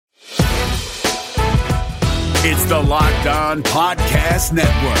It's the Locked On Podcast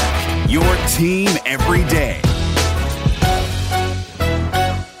Network, your team every day.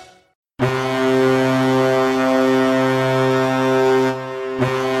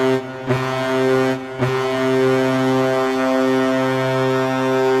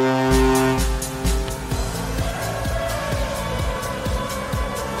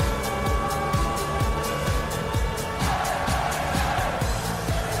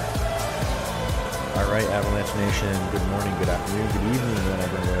 Avalanche Nation, good morning, good afternoon, good evening,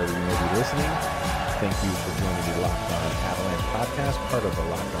 whenever and wherever you may be listening. Thank you for joining the Locked On Avalanche podcast, part of the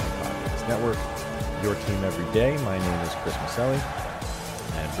Locked On Podcast Network, your team every day. My name is Chris Maselli,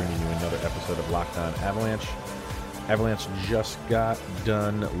 and bringing you another episode of Locked On Avalanche. Avalanche just got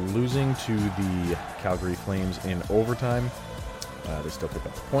done losing to the Calgary Flames in overtime. They still picked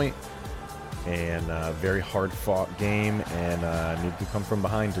up the point, and a very hard-fought game, and need to come from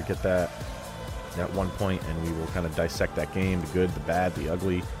behind to get that 1 point, and we will kind of dissect that game, the good, the bad, the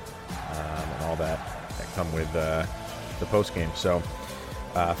ugly, and all that come with the post game. So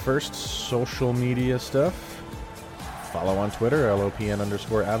first, social media stuff. Follow on Twitter,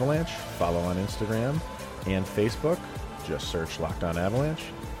 LOPN_Avalanche. Follow on Instagram and Facebook. Just search Locked On Avalanche.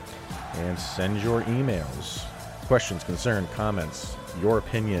 And send your emails, questions, concern, comments, your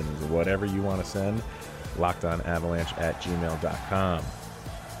opinions, whatever you want to send, lockedonavalanche@gmail.com.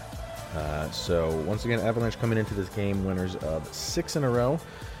 So once again, Avalanche coming into this game winners of 6 in a row,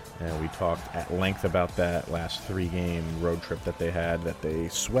 and we talked at length about that last 3-game road trip that they had, that they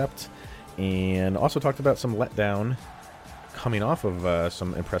swept, and also talked about some letdown coming off of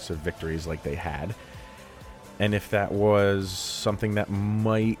some impressive victories like they had, and if that was something that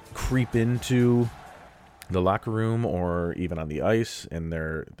might creep into the locker room or even on the ice in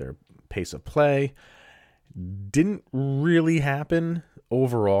their pace of play. Didn't really happen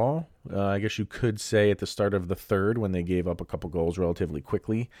overall. I guess you could say at the start of the third when they gave up a couple goals relatively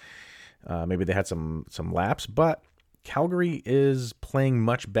quickly. Maybe they had some laps, but Calgary is playing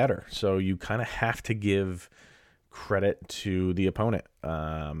much better. So you kind of have to give credit to the opponent.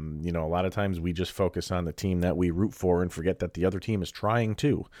 A lot of times we just focus on the team that we root for and forget that the other team is trying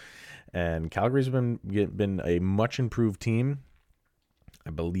too. And Calgary's been a much improved team. I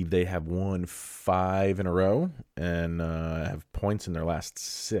believe they have won 5 in a row and have points in their last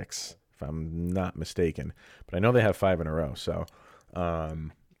 6, if I'm not mistaken. But I know they have 5 in a row. So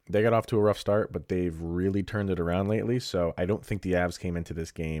they got off to a rough start, but they've really turned it around lately. So I don't think the Avs came into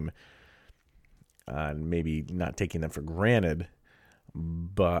this game maybe not taking them for granted.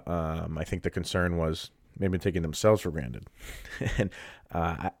 But I think the concern was maybe taking themselves for granted. And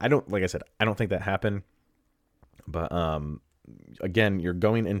I don't think that happened. But again, you're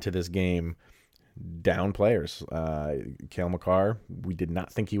going into this game down players. Cale Makar, we did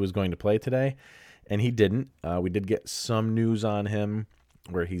not think he was going to play today, and he didn't. We did get some news on him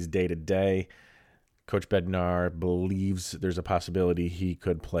where he's day-to-day. Coach Bednar believes there's a possibility he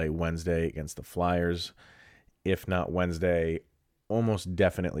could play Wednesday against the Flyers. If not Wednesday, almost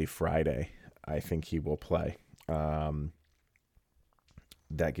definitely Friday, I think he will play.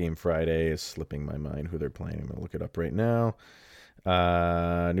 That game Friday is slipping my mind who they're playing. I'm going to look it up right now.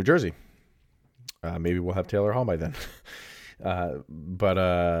 New Jersey. Maybe we'll have Taylor Hall by then. So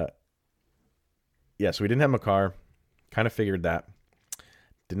we didn't have Makar. Kind of figured that.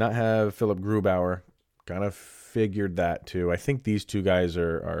 Did not have Philip Grubauer. Kind of figured that too. I think these two guys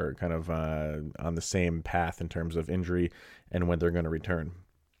are kind of on the same path in terms of injury and when they're going to return.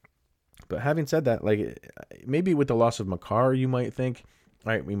 But having said that, maybe with the loss of Makar, you might think,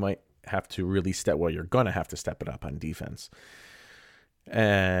 all right, we might have to really you're going to have to step it up on defense.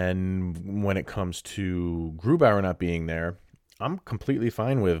 And when it comes to Grubauer not being there, I'm completely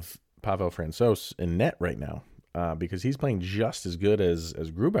fine with Pavel Francouz in net right now because he's playing just as good as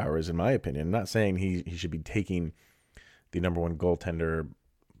Grubauer is, in my opinion. I'm not saying he should be taking the number one goaltender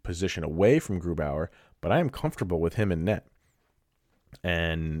position away from Grubauer, but I am comfortable with him in net.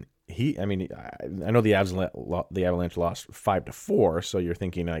 And I know the Avalanche lost 5-4, so you're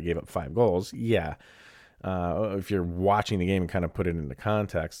thinking I gave up 5 goals. Yeah. If you're watching the game and kind of put it into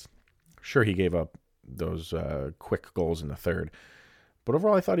context, sure, he gave up those quick goals in the third. But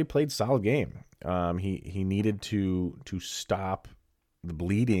overall, I thought he played solid game. He needed to stop the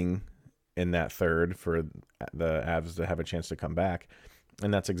bleeding in that third for the Avs to have a chance to come back,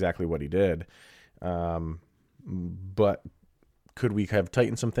 and that's exactly what he did. But could we have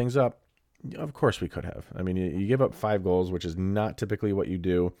tightened some things up? Of course we could have. I mean, you give up 5 goals, which is not typically what you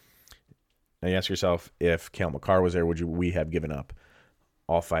do. And you ask yourself, if Cale Makar was there, would we have given up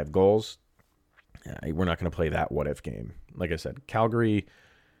all 5 goals? We're not going to play that what-if game. Like I said, Calgary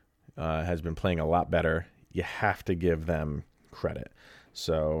has been playing a lot better. you have to give them credit.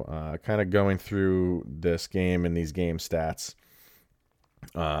 So kind of going through this game and these game stats,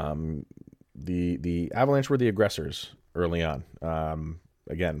 the Avalanche were the aggressors early on.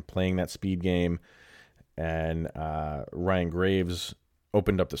 Again, playing that speed game, and Ryan Graves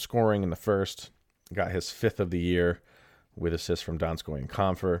opened up the scoring in the first, got his 5th of the year with assists from Donskoy and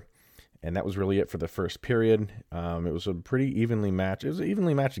Comfer, and that was really it for the first period. It was a pretty evenly matched. It was an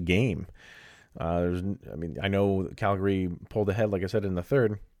evenly matched game. I know Calgary pulled ahead, like I said, in the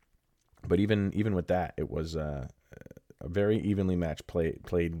third, but even with that, it was a very evenly matched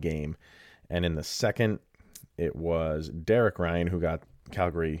played game. And in the second, it was Derek Ryan who got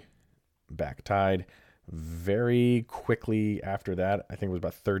Calgary back tied. Very quickly after that, I think it was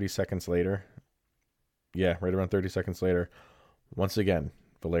about 30 seconds later. Yeah, right around 30 seconds later. Once again,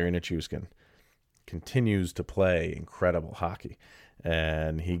 Valeri Nichushkin continues to play incredible hockey.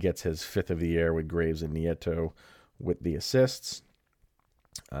 And he gets his 5th of the year with Graves and Nieto with the assists.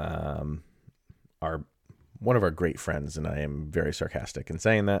 One of our great friends, and I am very sarcastic in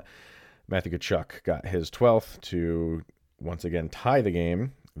saying that, Matthew Tkachuk got his 12th to once again tie the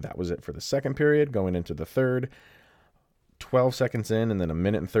game. That was it for the second period. Going into the third, 12 seconds in, and then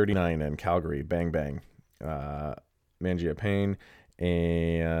 1:39 in. Calgary, bang, bang. Mangiapane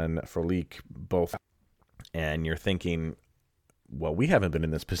and Frolik both. And you're thinking, well, we haven't been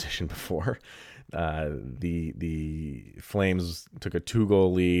in this position before. The Flames took a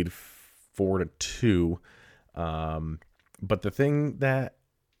 2-goal lead, 4-2. But the thing that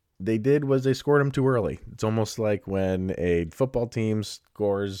they did was they scored them too early. It's almost like when a football team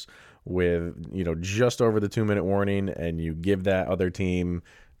scores with, just over the 2-minute warning, and you give that other team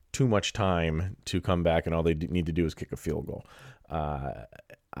too much time to come back, and all they need to do is kick a field goal.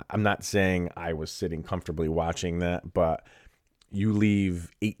 I'm not saying I was sitting comfortably watching that, but you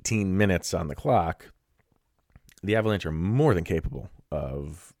leave 18 minutes on the clock, the Avalanche are more than capable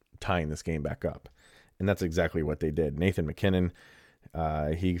of tying this game back up. And that's exactly what they did. Nathan MacKinnon,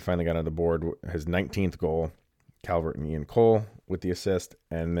 he finally got on the board, his 19th goal. Calvert and Ian Cole with the assist.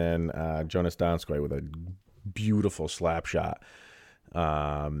 And then Jonas Donskoy with a beautiful slap shot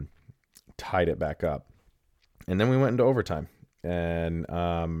tied it back up. And then we went into overtime. And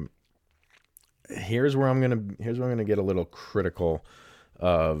here's where I'm gonna get a little critical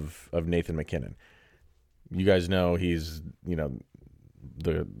of Nathan MacKinnon. You guys know he's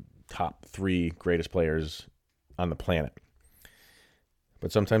the top 3 greatest players on the planet.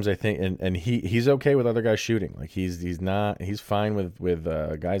 But sometimes I think, and he's okay with other guys shooting. Like he's fine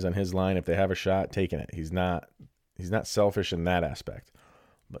with guys on his line if they have a shot, taking it. He's not selfish in that aspect.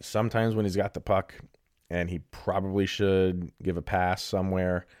 But sometimes when he's got the puck and he probably should give a pass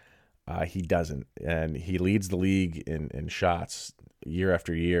somewhere, he doesn't. And he leads the league in shots year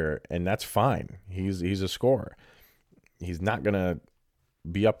after year, and that's fine. He's a scorer. He's not gonna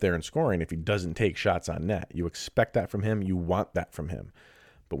be up there in scoring if he doesn't take shots on net. You expect that from him. You want that from him.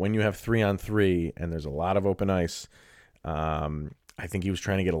 But when you have 3-on-3 and there's a lot of open ice, I think he was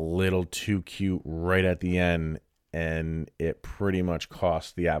trying to get a little too cute right at the end, and it pretty much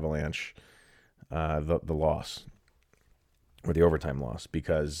cost the Avalanche the loss, or the overtime loss,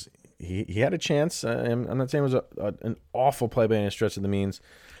 because he had a chance. I'm not saying it was an awful play by any stretch of the means,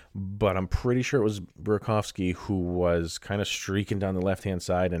 but I'm pretty sure it was Burakovsky who was kind of streaking down the left-hand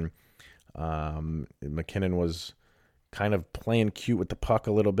side, and MacKinnon was kind of playing cute with the puck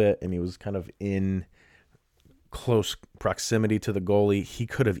a little bit, and he was kind of in close proximity to the goalie.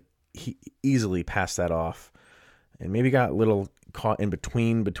 He easily passed that off, and maybe got a little caught in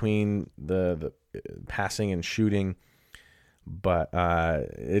between the passing and shooting. But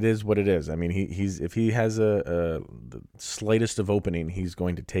it is what it is. I mean, if he has the slightest of opening, he's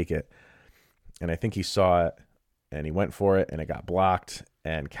going to take it. And I think he saw it, and he went for it, and it got blocked,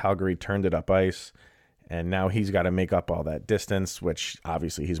 and Calgary turned it up ice. And now he's got to make up all that distance, which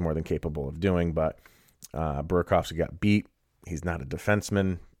obviously he's more than capable of doing. But Burakovsky got beat. He's not a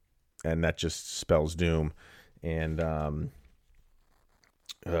defenseman, and that just spells doom. And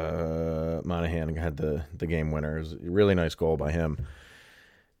Monahan had the game winner. It was a really nice goal by him.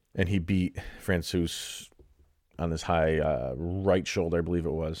 And he beat Francouz on this high right shoulder, I believe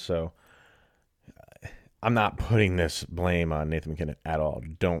it was. So I'm not putting this blame on Nathan MacKinnon at all.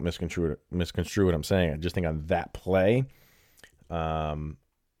 Don't misconstrue what I'm saying. I just think on that play, I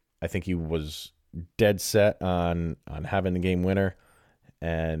think he was dead set on having the game winner,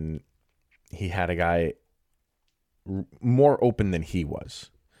 and he had a guy more open than he was.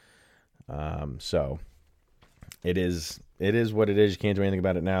 So it is what it is. You can't do anything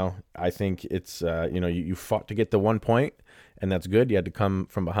about it now. I think it's you fought to get the 1 point, and that's good. You had to come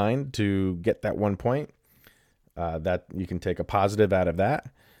from behind to get that 1 point. that you can take a positive out of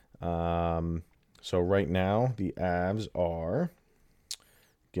that. So right now the Avs are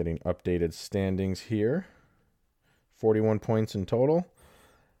getting updated standings here. 41 points in total,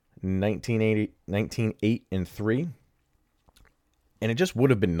 19-8-3. And it just would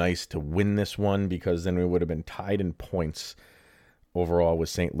have been nice to win this one, because then we would have been tied in points overall with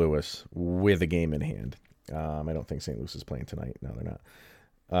St. Louis with a game in hand. I don't think St. Louis is playing tonight. No, they're not.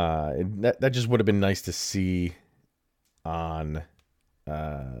 That just would have been nice to see on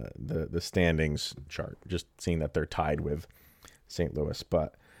the standings chart, just seeing that they're tied with St. Louis.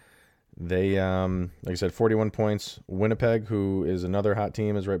 But they, like I said, 41 points. Winnipeg, who is another hot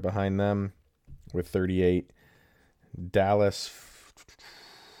team, is right behind them with 38. Dallas,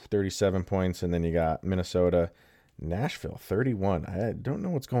 37 points. And then you got Minnesota. Nashville, 31. I don't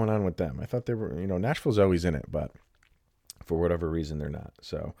know what's going on with them. I thought they were, Nashville's always in it, but for whatever reason, they're not.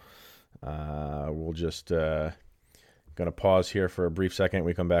 So we'll just going to pause here for a brief second. When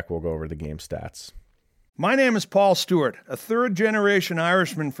we come back, we'll go over the game stats. My name is Paul Stewart, a third-generation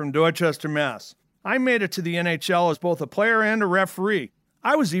Irishman from Dorchester, Mass. I made it to the NHL as both a player and a referee.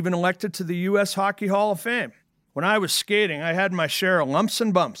 I was even elected to the U.S. Hockey Hall of Fame. When I was skating, I had my share of lumps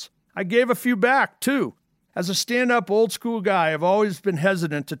and bumps. I gave a few back, too. As a stand-up old-school guy, I've always been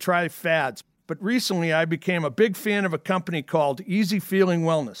hesitant to try fads, but recently I became a big fan of a company called Easy Feeling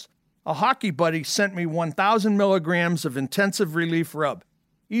Wellness. A hockey buddy sent me 1,000 milligrams of intensive relief rub.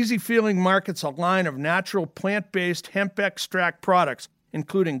 Easy Feeling markets a line of natural plant-based hemp extract products,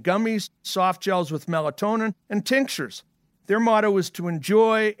 including gummies, soft gels with melatonin, and tinctures. Their motto is to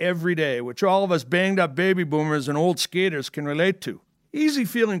enjoy every day, which all of us banged-up baby boomers and old skaters can relate to. Easy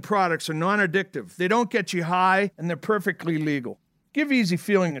Feeling products are non-addictive, they don't get you high, and they're perfectly legal. Give Easy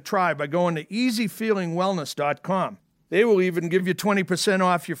Feeling a try by going to easyfeelingwellness.com. They will even give you 20%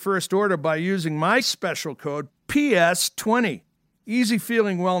 off your first order by using my special code PS20. Easy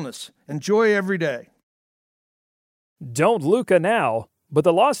Feeling Wellness. Enjoy every day. Don't Luka now, but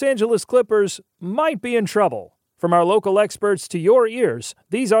the Los Angeles Clippers might be in trouble. From our local experts to your ears,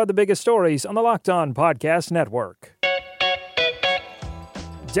 these are the biggest stories on the Locked On Podcast Network.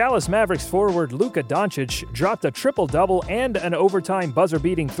 Dallas Mavericks forward Luka Doncic dropped a triple-double and an overtime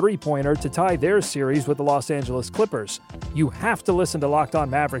buzzer-beating three-pointer to tie their series with the Los Angeles Clippers. You have to listen to Locked On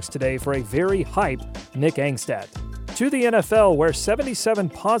Mavericks today for a very hype Nick Angstadt. To the NFL, where 77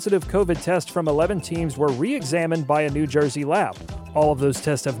 positive COVID tests from 11 teams were re-examined by a New Jersey lab. All of those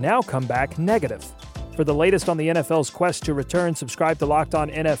tests have now come back negative. For the latest on the NFL's quest to return, subscribe to Locked On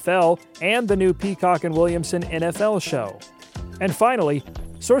NFL and the new Peacock and Williamson NFL show. And finally,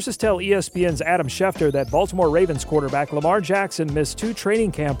 sources tell ESPN's Adam Schefter that Baltimore Ravens quarterback Lamar Jackson missed 2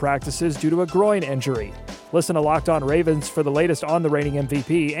 training camp practices due to a groin injury. Listen to Locked On Ravens for the latest on the reigning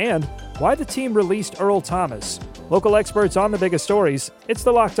MVP and why the team released Earl Thomas. Local experts on the biggest stories. It's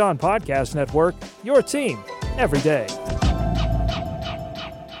the Locked On Podcast Network, your team every day.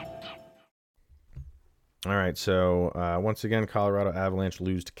 All right, so once again, Colorado Avalanche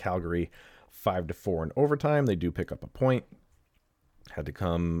lose to Calgary 5-4 in overtime. They do pick up a point. Had to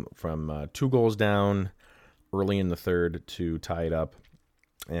come from 2 goals down early in the third to tie it up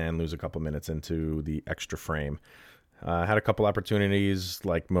and lose a couple minutes into the extra frame. Had a couple opportunities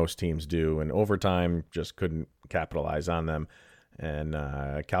like most teams do in overtime, just couldn't capitalize on them, and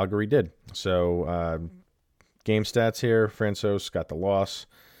Calgary did. So game stats here, Francouz got the loss,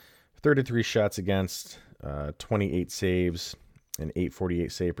 33 shots against, 28 saves, an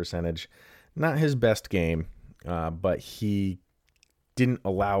 .848 save percentage. Not his best game, but he didn't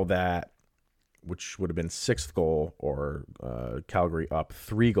allow that, which would have been 6th goal, or Calgary up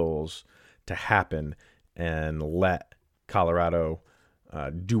 3 goals, to happen and let Colorado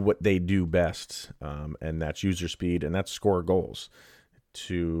do what they do best, and that's user speed, and that's score goals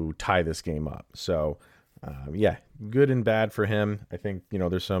to tie this game up. So, yeah, good and bad for him. I think,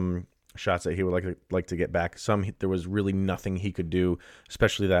 there's some shots that he would like to get back. There was really nothing he could do,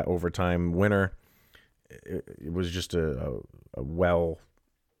 especially that overtime winner. It was just a well-placed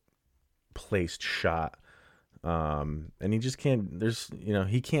shot. And he just can't,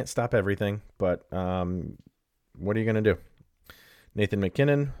 he can't stop everything, but what are you going to do? Nathan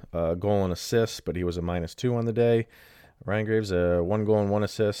McKinnon, a goal and assist, but he was a -2 on the day. Ryan Graves, 1 goal and 1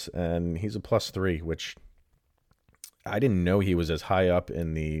 assist, and he's a +3, which I didn't know he was as high up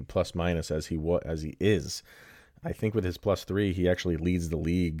in the plus-minus as he is. I think with his +3, he actually leads the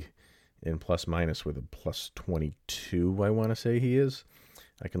league in plus-minus with a +22, I want to say he is.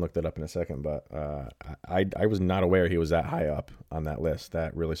 I can look that up in a second, but I was not aware he was that high up on that list.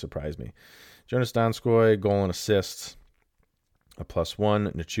 That really surprised me. Jonas Donskoy, goal and assist, a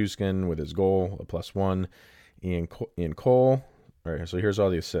 +1. Nichushkin with his goal, a +1. Ian Cole. All right, so here's all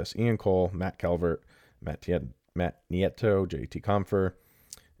the assists. Ian Cole, Matt Calvert, Matt Nieto, JT Comfer,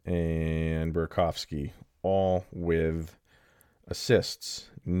 and Burakovsky, all with assists,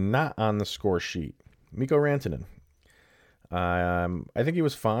 not on the score sheet. Mikko Rantanen. I think he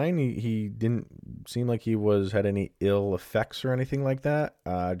was fine. He didn't seem like he had any ill effects or anything like that.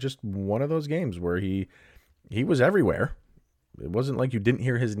 Just one of those games where he was everywhere. It wasn't like you didn't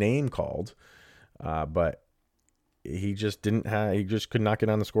hear his name called, but he just could not get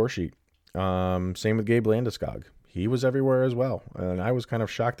on the score sheet. Same with Gabe Landeskog. He was everywhere as well. And I was kind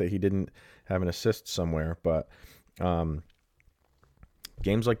of shocked that he didn't have an assist somewhere, but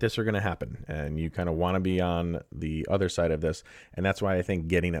games like this are going to happen, and you kind of want to be on the other side of this. And that's why I think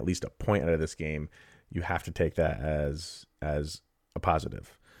getting at least a point out of this game, you have to take that as a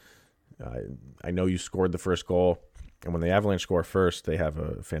positive. I know you scored the first goal, and when the Avalanche score first, they have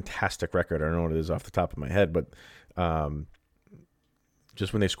a fantastic record. I don't know what it is off the top of my head, but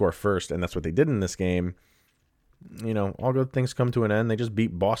just when they score first, and that's what they did in this game, all good things come to an end. They just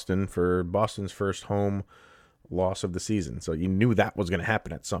beat Boston for Boston's first home loss of the season. So you knew that was going to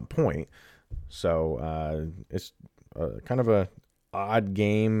happen at some point. So it's kind of a odd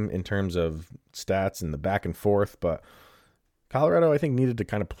game in terms of stats and the back and forth, but Colorado, I think, needed to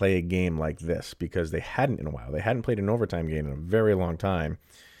kind of play a game like this because they hadn't in a while. They hadn't played an overtime game in a very long time.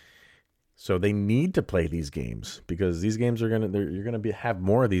 So they need to play these games because these games you're going to have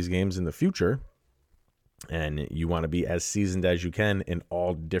more of these games in the future, and you want to be as seasoned as you can in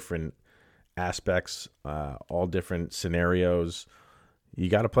all different aspects, all different scenarios. You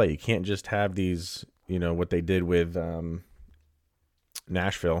got to play. You can't just have these, what they did with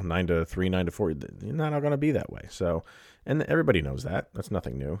Nashville, 9-3, 9-4. You're not going to be that way. So, and everybody knows that. That's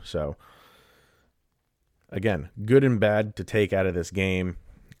nothing new. So, again, good and bad to take out of this game.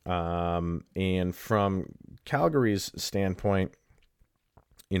 And from Calgary's standpoint,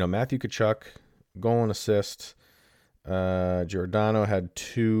 Matthew Tkachuk, goal and assist. Giordano had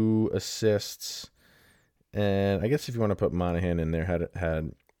 2 assists, and I guess if you want to put Monahan in there,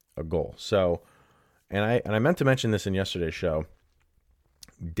 had a goal. So, and I meant to mention this in yesterday's show.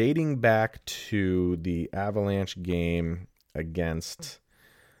 Dating back to the Avalanche game against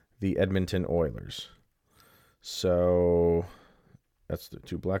the Edmonton Oilers. So that's the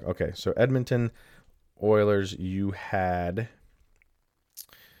 2 black. Okay, so Edmonton Oilers, you had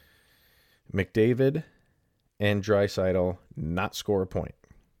McDavid and Draisaitl not score a point.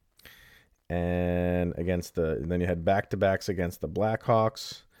 And then you had back-to-backs against the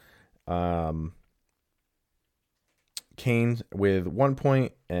Blackhawks. Kane with 1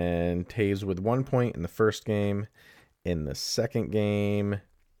 point and Taves with 1 point in the first game. In the second game,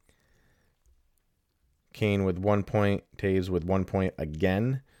 Kane with 1 point, Taves with 1 point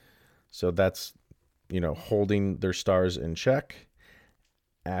again. So that's, holding their stars in check.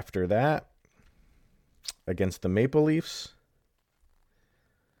 After that, against the Maple Leafs,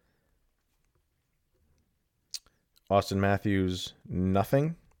 Austin Matthews,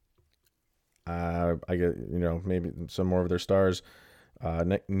 nothing. I get, maybe some more of their stars.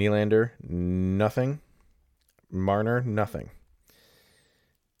 Nylander, nothing. Marner, nothing.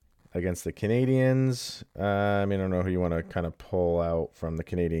 Against the Canadiens, I don't know who you want to kind of pull out from the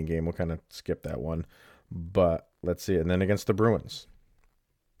Canadian game. We'll kind of skip that one. But let's see. And then against the Bruins,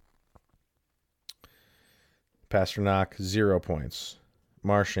 Pasternak, 0 points.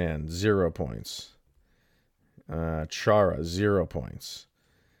 Marchand, 0 points. Chara, 0 points.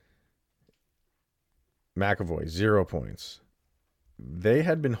 McAvoy, 0 points. They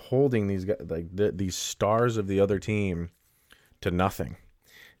had been holding these guys, these stars of the other team, to nothing.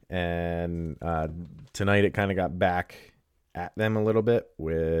 And tonight it kind of got back at them a little bit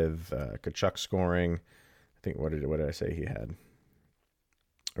with Tkachuk scoring. I think, what did I say he had?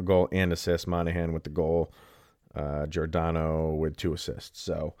 A goal and assist. Monahan with the goal. Giordano with 2 assists.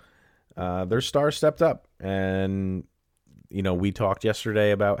 So their stars stepped up. And, we talked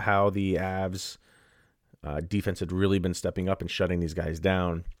yesterday about how the Avs defense had really been stepping up and shutting these guys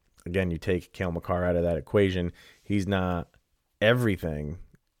down. Again, you take Cale Makar out of that equation. He's not everything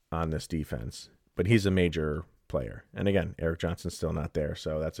on this defense, but he's a major player. And again, Eric Johnson's still not there,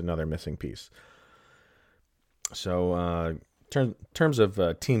 so that's another missing piece. So, terms of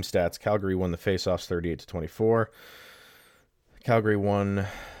team stats, Calgary won the faceoffs 38-24. Calgary won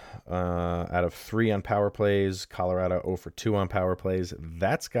out of 3 on power plays. Colorado 0 for 2 on power plays.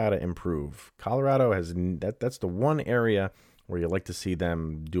 That's got to improve. Colorado has that's the one area where you like to see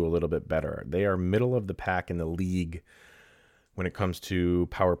them do a little bit better. They are middle of the pack in the league when it comes to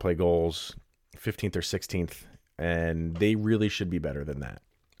power play goals, 15th or 16th, and they really should be better than that.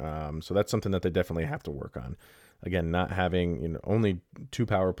 So that's something that they definitely have to work on. Again, not having only 2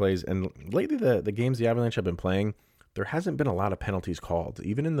 power plays, and lately the games the Avalanche have been playing, there hasn't been a lot of penalties called.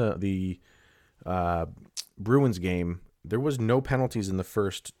 Even in the Bruins game, there was no penalties in the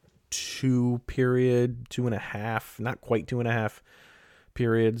first 2.5, not quite 2.5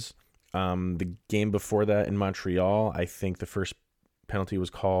 periods. The game before that in Montreal, I think the first penalty was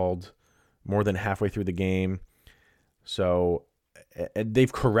called more than halfway through the game. So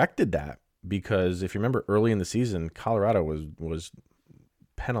they've corrected that, because if you remember early in the season, Colorado was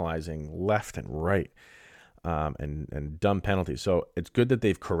penalizing left and right, and dumb penalties. So it's good that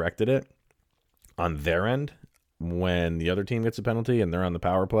they've corrected it on their end when the other team gets a penalty and they're on the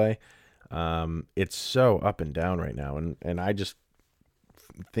power play. It's so up and down right now, and I just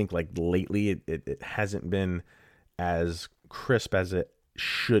think like lately it hasn't been as crisp as it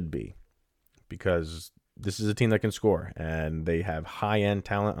should be, because this is a team that can score, and they have high-end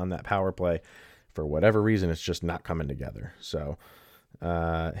talent on that power play. For whatever reason, it's just not coming together. So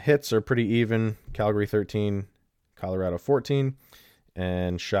hits are pretty even. Calgary 13, Colorado 14.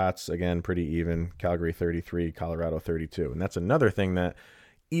 And shots, again, pretty even. Calgary 33, Colorado 32. And that's another thing that,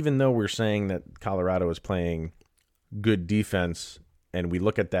 even though we're saying that Colorado is playing good defense, and we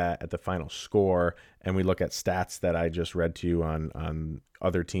look at that at the final score, and we look at stats that I just read to you on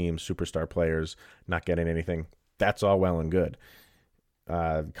other teams, superstar players not getting anything, that's all well and good.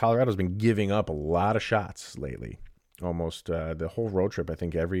 Colorado's been giving up a lot of shots lately. Almost the whole road trip, I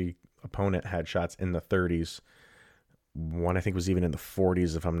think every opponent had shots in the 30s. One, I think, was even in the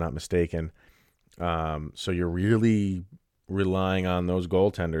 40s, if I'm not mistaken. So you're really relying on those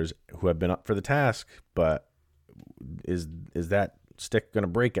goaltenders who have been up for the task, but is that stick going to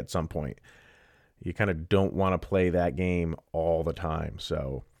break at some point? You kind of don't want to play that game all the time.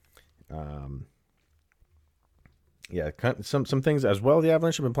 So, some things as well the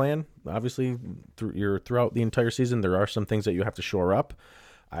Avalanche have been playing. Obviously, throughout the entire season, there are some things that you have to shore up.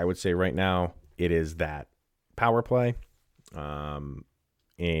 I would say right now it is that power play,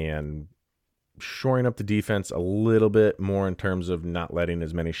 and shoring up the defense a little bit more in terms of not letting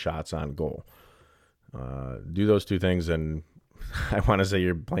as many shots on goal. Do those two things, and I want to say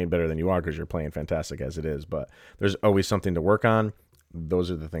you're playing better than you are, because you're playing fantastic as it is, but there's always something to work on. Those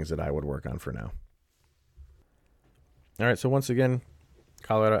are the things that I would work on for now. All right, so once again,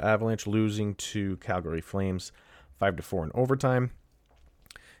 Colorado Avalanche losing to Calgary Flames 5-4 in overtime.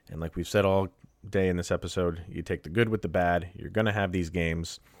 And like we've said all day in this episode, you take the good with the bad. You're going to have these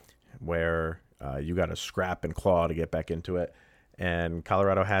games where you got to scrap and claw to get back into it. And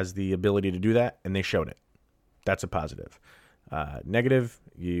Colorado has the ability to do that, and they showed it. That's a positive. Negative,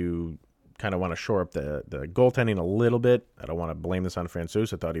 you kind of want to shore up the goaltending a little bit. I don't want to blame this on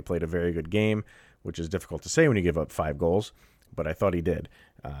Francouz. I thought he played a very good game, which is difficult to say when you give up 5 goals, but I thought he did.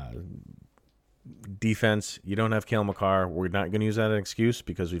 Defense, you don't have Cale Makar. We're not going to use that as an excuse,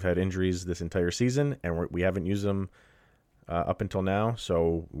 because we've had injuries this entire season, and we haven't used them up until now,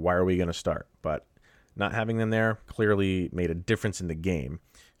 so why are we going to start? But not having them there clearly made a difference in the game.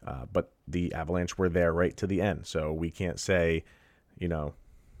 But the Avalanche were there right to the end. So we can't say, we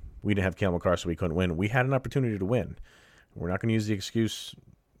didn't have Cale Makar, so we couldn't win. We had an opportunity to win. We're not going to use the excuse,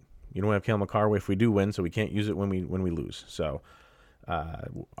 you don't have Cale Makar if we do win, so we can't use it when we lose. So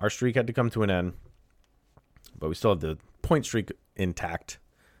our streak had to come to an end, but we still have the point streak intact.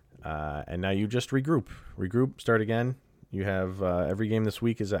 And now you just regroup, start again. You have every game this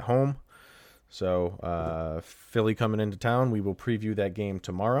week is at home. So Philly coming into town. We will preview that game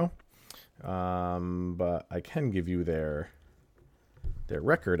tomorrow. But I can give you their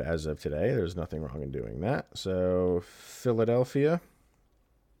record as of today. There's nothing wrong in doing that. So Philadelphia,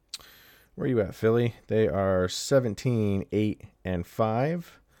 where are you at, Philly? They are 17-8-5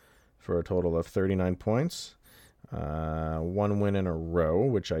 for a total of 39 points. 1 win in a row,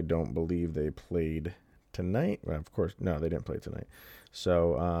 which I don't believe they played tonight. Well, of course, no, they didn't play tonight.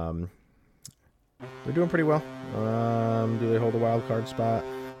 So they're doing pretty well. Do they hold a wild card spot?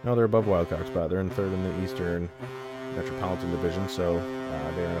 No, they're above wild card spot. They're in 3rd in the Eastern Metropolitan Division, so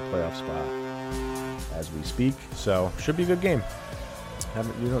they're in a playoff spot as we speak. So should be a good game.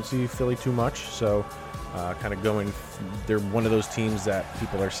 You don't see Philly too much, so kind of going. They're one of those teams that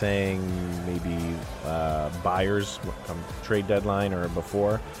people are saying maybe buyers come trade deadline or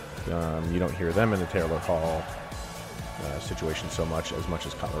before. You don't hear them in the Taylor Hall situation so much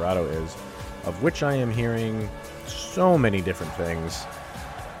as Colorado is, of which I am hearing so many different things.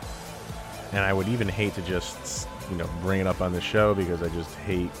 And I would even hate to just, bring it up on the show, because I just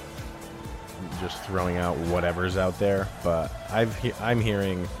hate just throwing out whatever's out there. But I'm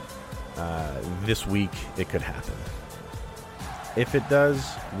hearing this week it could happen. If it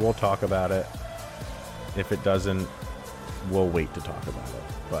does, we'll talk about it. If it doesn't, we'll wait to talk about it.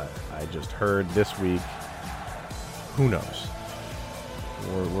 But I just heard this week, who knows?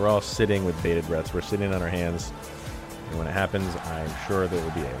 We're all sitting with bated breaths. We're sitting on our hands. And when it happens, I'm sure there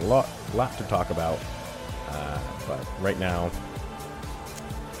will be a lot to talk about. But right now,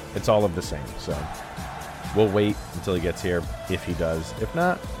 it's all of the same. So we'll wait until he gets here, if he does. If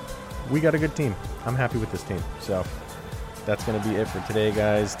not, we got a good team. I'm happy with this team. So that's going to be it for today,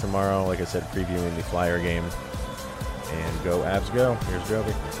 guys. Tomorrow, like I said, previewing the Flyer game. And go Abs go. Here's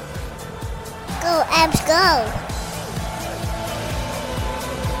Jovi. Go Abs go.